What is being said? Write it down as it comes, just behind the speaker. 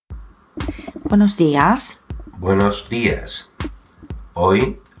Buenos días. Buenos días.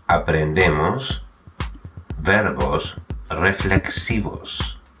 Hoy aprendemos verbos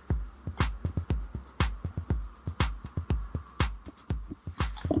reflexivos.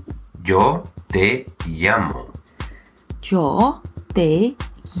 Yo te llamo. Yo te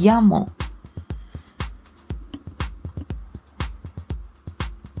llamo.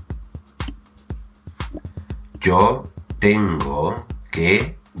 Yo tengo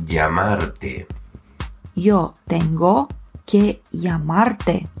que llamarte. Yo tengo que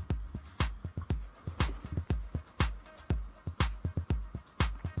llamarte.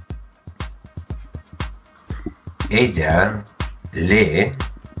 Ella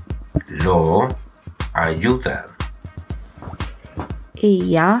lo ayuda.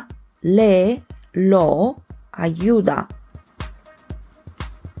 Ella lo ayuda.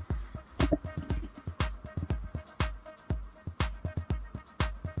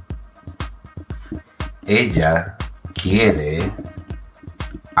 Ella quiere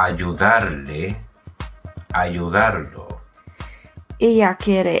ayudarle, ayudarlo. Ella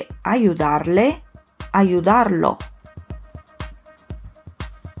quiere ayudarle, ayudarlo.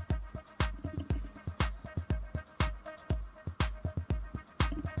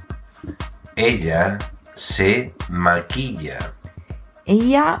 Ella se maquilla.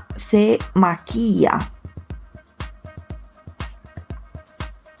 Ella se maquilla.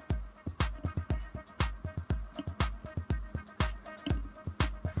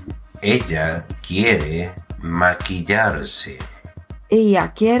 Ella quiere maquillarse.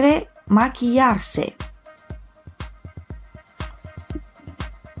 Ella quiere maquillarse.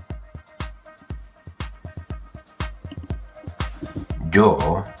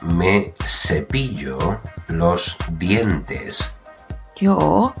 Yo me cepillo los dientes.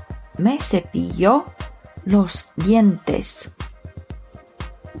 Yo me cepillo los dientes.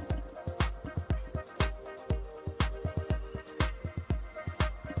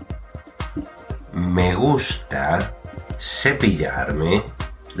 Me gusta cepillarme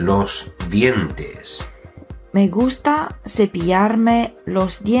los dientes. Me gusta cepillarme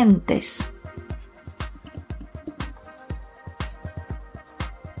los dientes.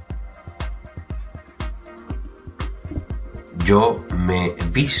 Yo me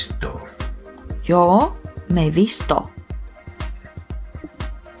visto. Yo me visto.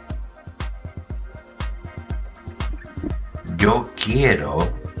 Yo quiero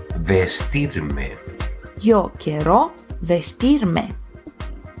vestirme. Yo quiero vestirme.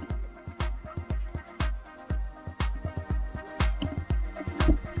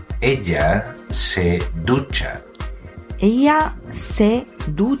 Ella se ducha. Ella se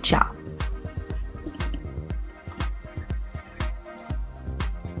ducha.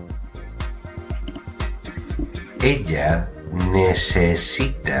 Ella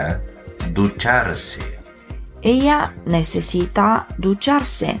necesita ducharse. Ella necesita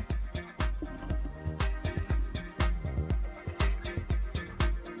ducharse.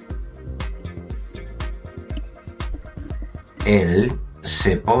 Él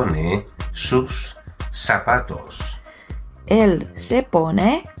se pone sus zapatos. Él se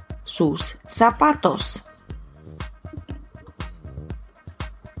pone sus zapatos.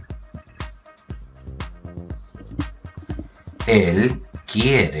 Él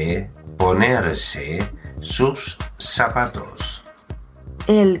quiere ponerse sus zapatos.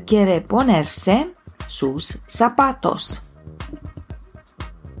 Él quiere ponerse sus zapatos.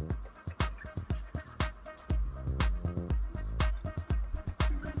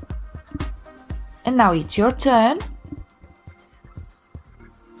 And now it's your turn.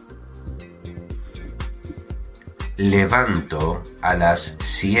 Levanto a las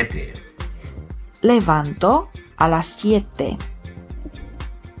 7. Levanto a las 7.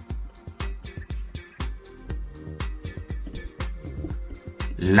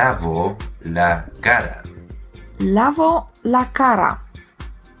 Lavo la cara. Lavo la cara.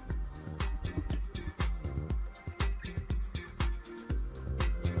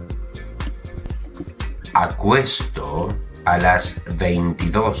 Acuesto a las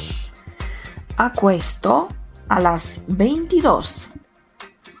 22. Acuesto a las 22.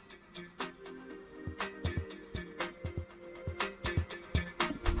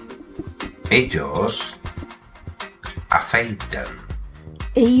 Ellos afeitan.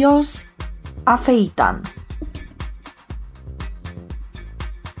 Ellos afeitan.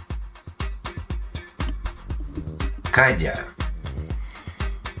 Calla.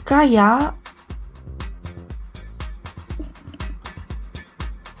 Calla.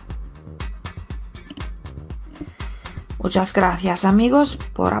 Muchas gracias, amigos,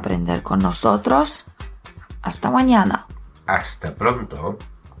 por aprender con nosotros. Hasta mañana. Hasta pronto.